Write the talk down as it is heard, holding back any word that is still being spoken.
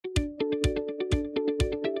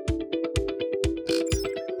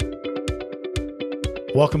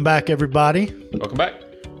Welcome back, everybody. Welcome back.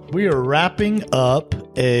 We are wrapping up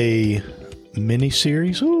a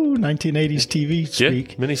mini-series. Ooh, 1980s TV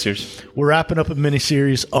speak. Yeah, mini-series. We're wrapping up a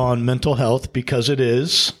mini-series on mental health because it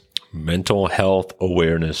is Mental Health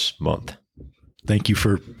Awareness Month. Thank you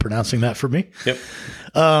for pronouncing that for me. Yep.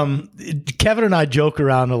 Kevin and I joke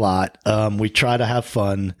around a lot. We try to have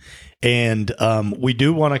fun. And we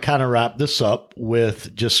do want to kind of wrap this up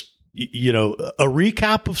with just, a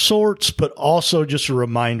recap of sorts, but also just a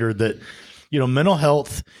reminder that, mental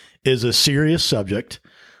health is a serious subject.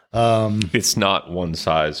 It's not one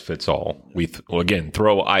size fits all. We, again,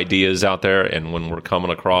 throw ideas out there, and when we're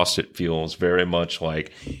coming across, it feels very much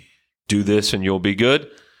like, do this and you'll be good.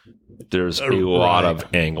 There's a lot of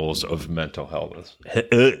angles of mental health.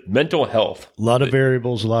 Mental health. A lot of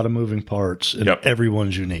variables, a lot of moving parts, and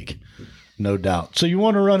everyone's unique. No doubt. So you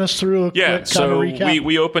want to run us through a quick kind of recap?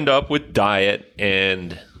 we opened up with diet,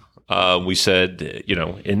 and we said,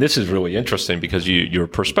 and this is really interesting because your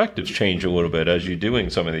perspectives change a little bit as you're doing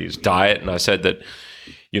some of these diet. And I said that,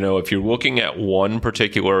 if you're looking at one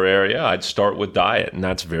particular area, I'd start with diet, and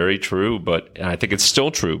that's very true. And I think it's still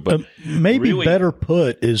true. But maybe really, better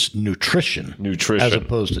put is nutrition, as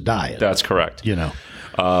opposed to diet. That's correct.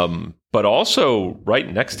 But also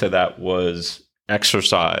right next to that was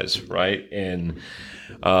exercise, right? And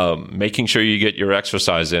making sure you get your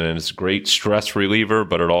exercise in, and it's a great stress reliever,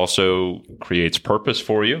 but it also creates purpose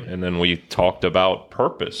for you. And then we talked about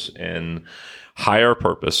purpose and higher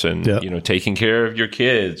purpose, and taking care of your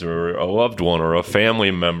kids or a loved one or a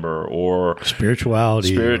family member, or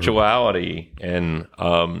spirituality, and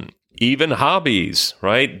even hobbies,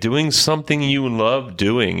 right? Doing something you love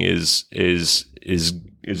doing is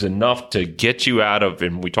enough to get you out of.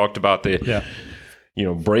 And we talked about the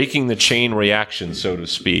breaking the chain reaction, so to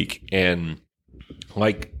speak, and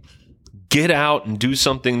get out and do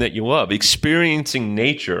something that you love, experiencing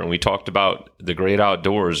nature. And we talked about the great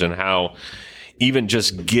outdoors and how even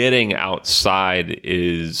just getting outside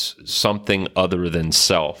is something other than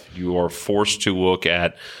self. You are forced to look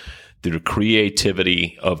at the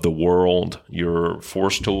creativity of the world. You're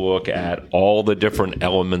forced to look at all the different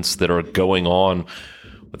elements that are going on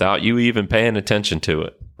without you even paying attention to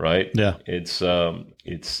it, right? Yeah. It's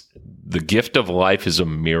the gift of life is a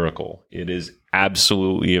miracle. It is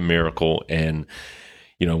absolutely a miracle. And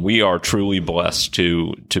we are truly blessed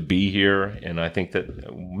to be here. And I think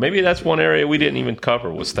that maybe that's one area we didn't even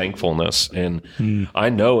cover was thankfulness. And I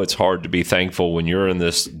know it's hard to be thankful when you're in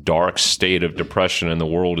this dark state of depression and the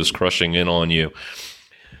world is crushing in on you.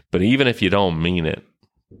 But even if you don't mean it,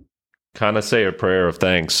 kind of say a prayer of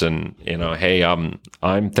thanks and, hey, I'm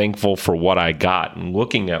thankful for what I got, and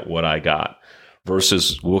looking at what I got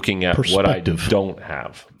versus looking at what I don't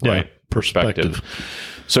have. Right? Yeah, perspective.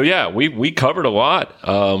 So we covered a lot.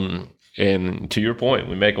 And to your point,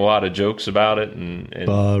 we make a lot of jokes about it. And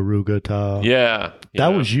Barugata. Yeah. That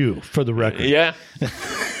was you, for the record. Yeah.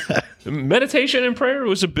 Meditation and prayer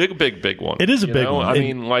was a big one. It is a big one. I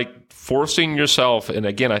mean, forcing yourself. And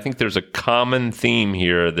again, I think there's a common theme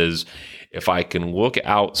here. There's, if I can look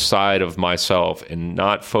outside of myself and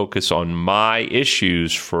not focus on my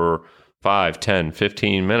issues for 5, 10,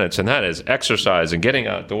 15 minutes, and that is exercise and getting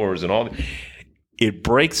outdoors and all that, it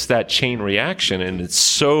breaks that chain reaction, and it's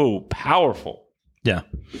so powerful. Yeah.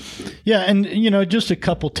 Yeah. And, just a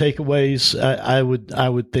couple takeaways. I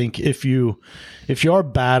would think if you are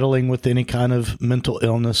battling with any kind of mental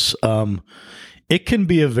illness, it can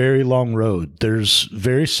be a very long road. There's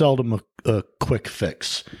very seldom a quick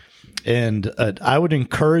fix. And I would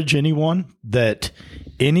encourage anyone that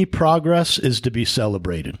any progress is to be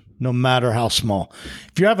celebrated, no matter how small.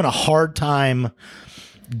 If you're having a hard time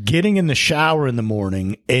getting in the shower in the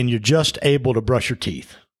morning and you're just able to brush your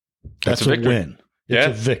teeth, that's a win. It's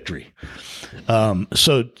a victory.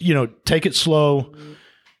 So, take it slow,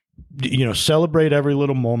 celebrate every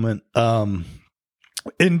little moment.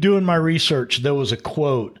 In doing my research, there was a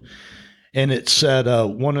quote, and it said,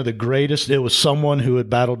 it was someone who had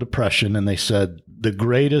battled depression, and they said the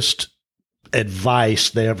greatest advice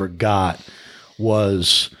they ever got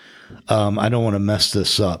was, I don't want to mess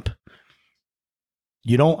this up.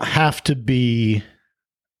 You don't have to be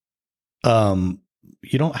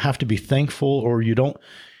thankful, or you don't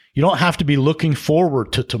have to be looking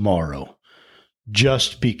forward to tomorrow.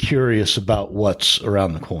 Just be curious about what's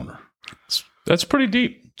around the corner. That's pretty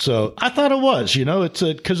deep. So I thought it was, it's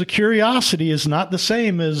because a curiosity is not the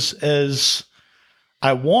same as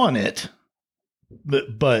I want it,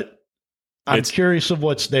 but I'm curious of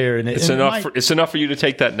what's there. And it's enough for you to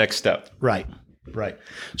take that next step. Right.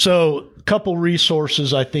 So a couple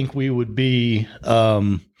resources I think we would be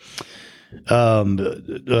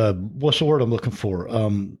what's the word I'm looking for?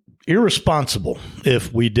 Irresponsible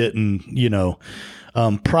if we didn't,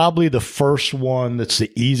 probably the first one that's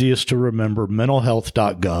the easiest to remember,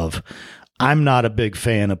 mentalhealth.gov. I'm not a big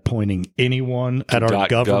fan of pointing anyone at our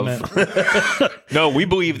government. No, we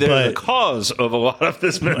believe they're the cause of a lot of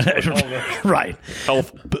this mental right.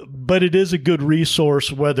 health. But it is a good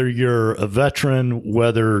resource, whether you're a veteran,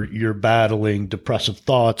 whether you're battling depressive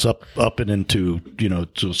thoughts up and into,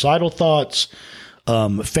 suicidal thoughts,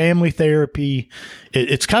 family therapy.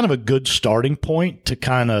 It's kind of a good starting point to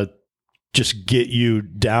kind of just get you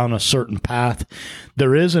down a certain path.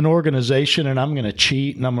 There is an organization, and I'm going to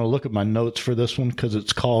cheat, and I'm going to look at my notes for this one because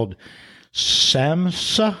it's called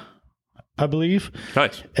SAMHSA, I believe.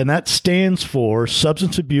 Nice. And that stands for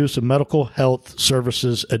Substance Abuse and Medical Health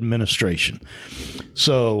Services Administration.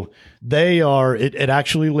 So they are, it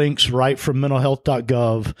actually links right from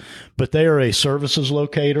mentalhealth.gov, but they are a services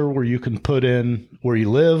locator where you can put in where you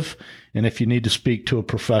live and if you need to speak to a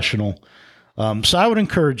professional. So I would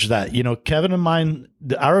encourage that. Kevin and mine,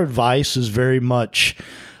 our advice is very much,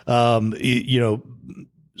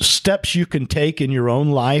 steps you can take in your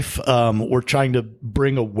own life. We're trying to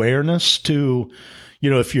bring awareness to,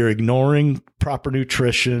 if you're ignoring proper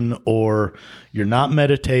nutrition or you're not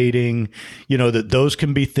meditating, that those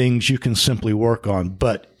can be things you can simply work on.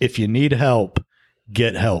 But if you need help,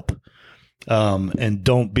 get help. And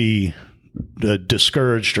don't be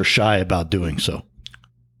discouraged or shy about doing so.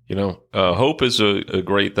 Hope is a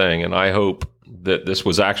great thing, and I hope that this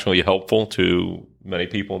was actually helpful to many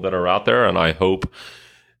people that are out there, and I hope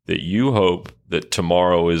that you hope that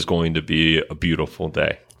tomorrow is going to be a beautiful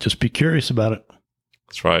day. Just be curious about it.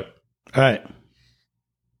 That's right. All right.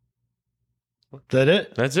 Is that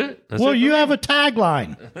it? That's it. You have a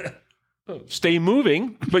tagline. Stay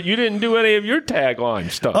moving, but you didn't do any of your tagline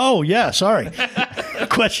stuff. Oh, yeah. Sorry.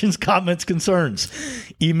 Questions, comments, concerns.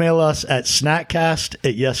 Email us at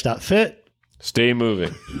snackcast@yes.fit. Stay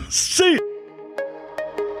moving. See you.